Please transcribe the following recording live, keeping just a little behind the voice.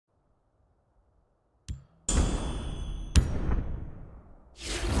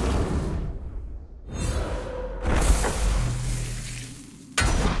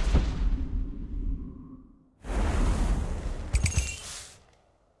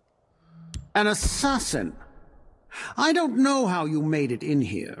An assassin. I don't know how you made it in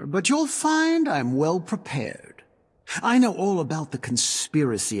here, but you'll find I'm well prepared. I know all about the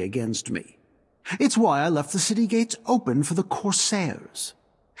conspiracy against me. It's why I left the city gates open for the Corsairs.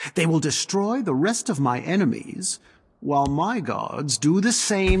 They will destroy the rest of my enemies, while my guards do the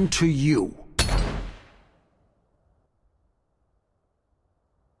same to you.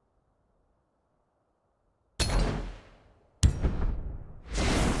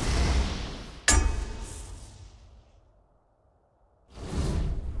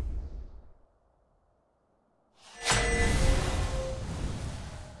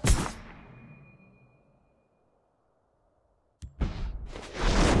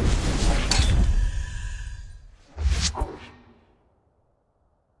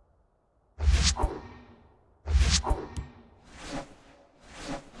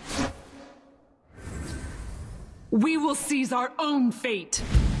 We will seize our own fate!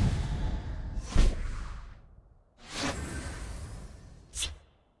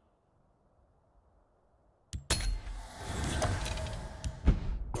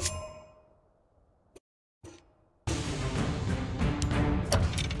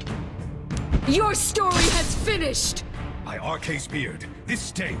 Your story has finished! By Arca's beard,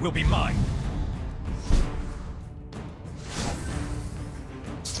 this day will be mine!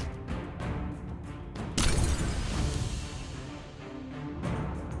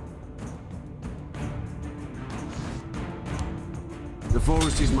 The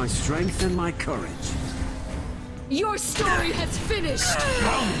forest is my strength and my courage. Your story has finished!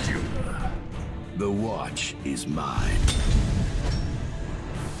 Found you! The watch is mine.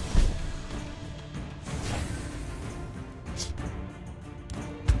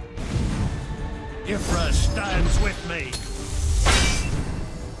 Ifra stands with me!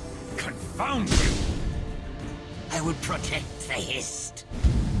 Confound you! I will protect the Hist.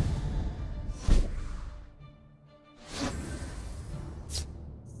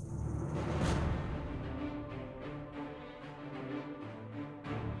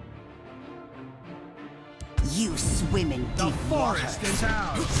 You swim in The deep forest water. is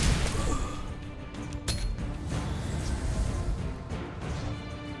ours!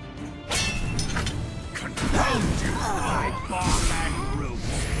 Confound you, my bark and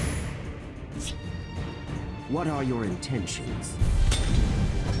roots! What are your intentions?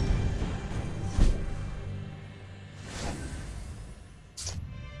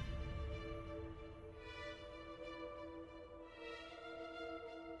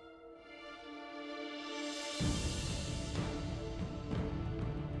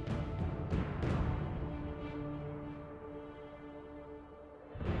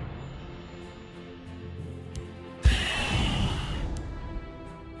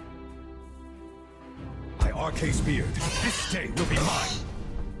 By Arca's beard, this day will be mine!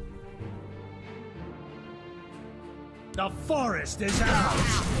 The forest is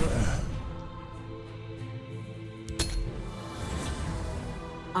ours!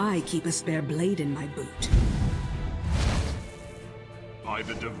 I keep a spare blade in my boot. By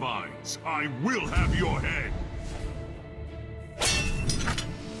the divines, I will have your head!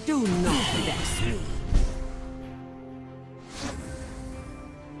 Do not vex me.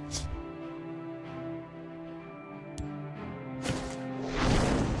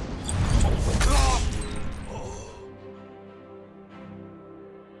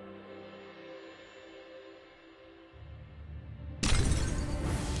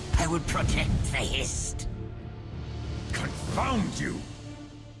 I will protect the Hist. Confound you!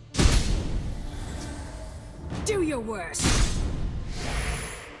 Do your worst!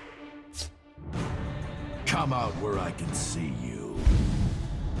 Come out where I can see you.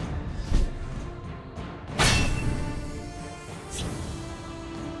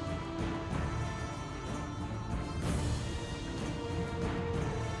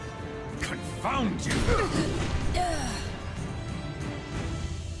 Confound you!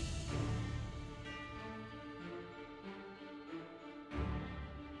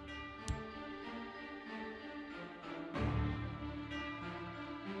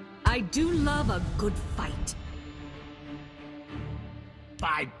 I do love a good fight.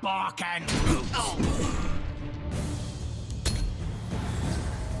 By bark and roots.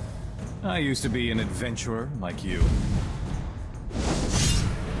 I used to be an adventurer like you.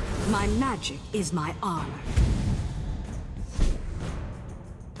 My magic is my armor.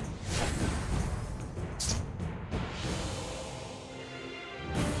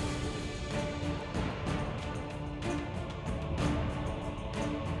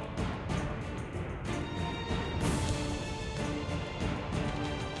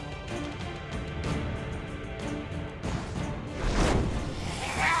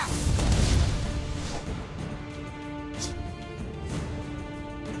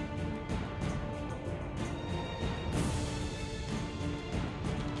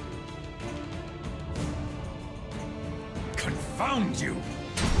 found you!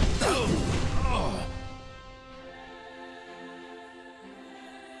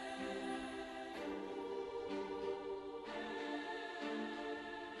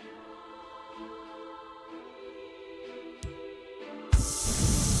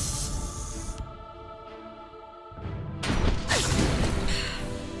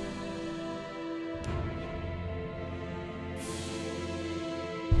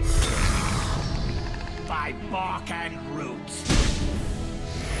 By bark and roots.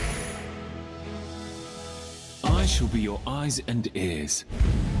 I shall be your eyes and ears.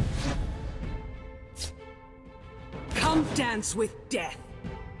 Come dance with death.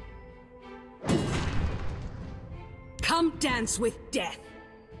 Come dance with death.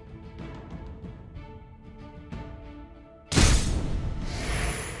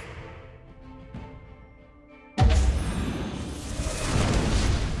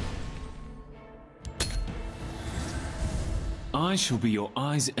 I shall be your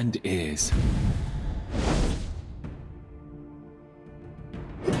eyes and ears.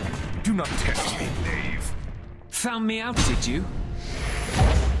 Do not test me, knave. Found me out, did you?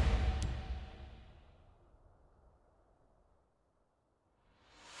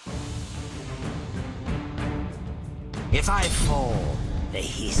 If I fall, the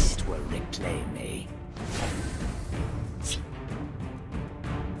Hist will reclaim me.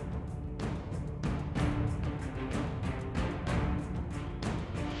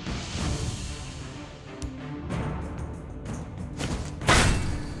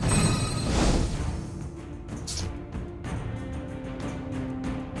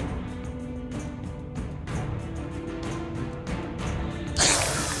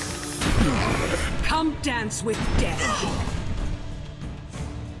 Come dance with death.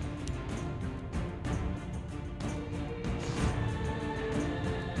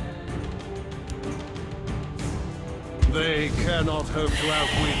 They cannot hope to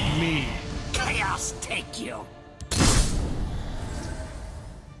outwit me. Chaos take you!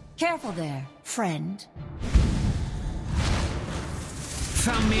 Careful there, friend.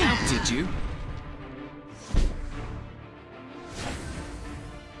 Found me out, did you?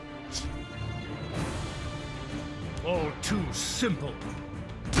 All too simple.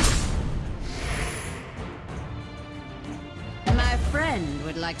 My friend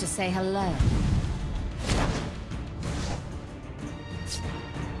would like to say hello.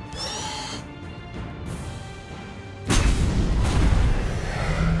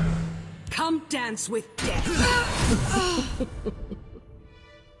 Come dance with death.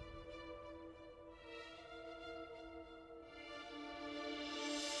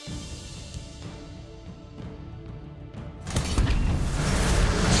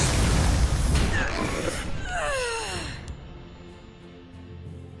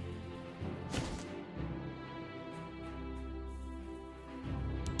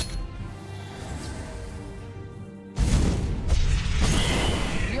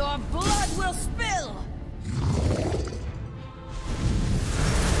 Your blood will spill!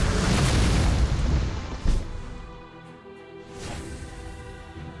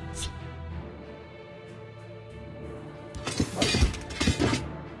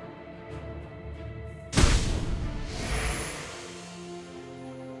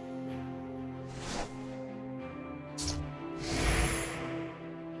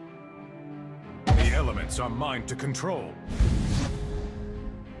 The elements are mine to control.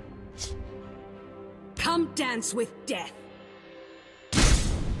 Come dance with death.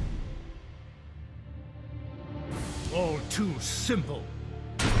 All too simple.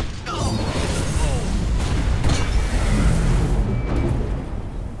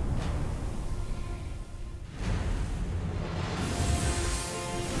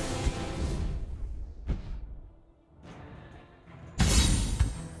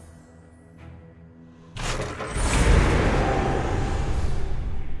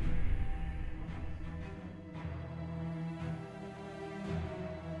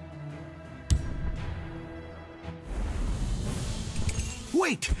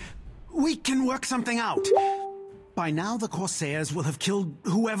 Wait! We can work something out. By now the Corsairs will have killed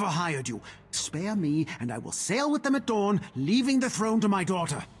whoever hired you. Spare me, and I will sail with them at dawn, leaving the throne to my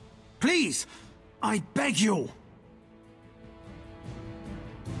daughter. Please! I beg you!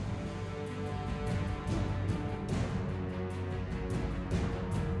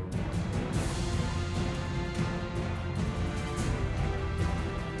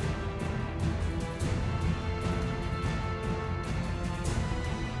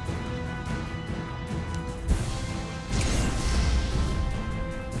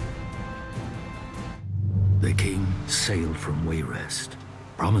 The king sailed from Wayrest,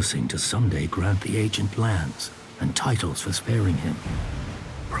 promising to someday grant the ancient lands and titles for sparing him.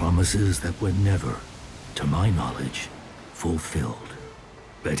 Promises that were never, to my knowledge, fulfilled.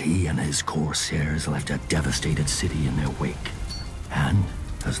 But he and his Corsairs left a devastated city in their wake. And,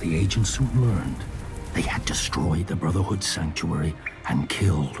 as the agents soon learned, they had destroyed the Brotherhood sanctuary and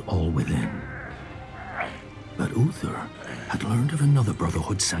killed all within. But Uther had learned of another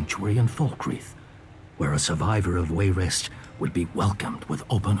Brotherhood sanctuary in Falkreath, where a survivor of Wayrest would be welcomed with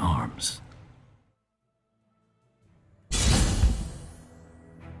open arms.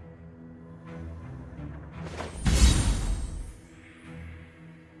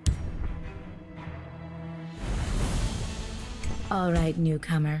 All right,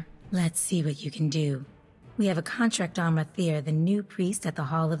 newcomer. Let's see what you can do. We have a contract on Rathir, the new priest at the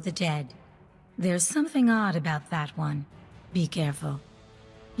Hall of the Dead. There's something odd about that one. Be careful.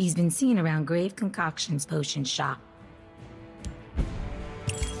 He's been seen around Grave Concoction's potion shop.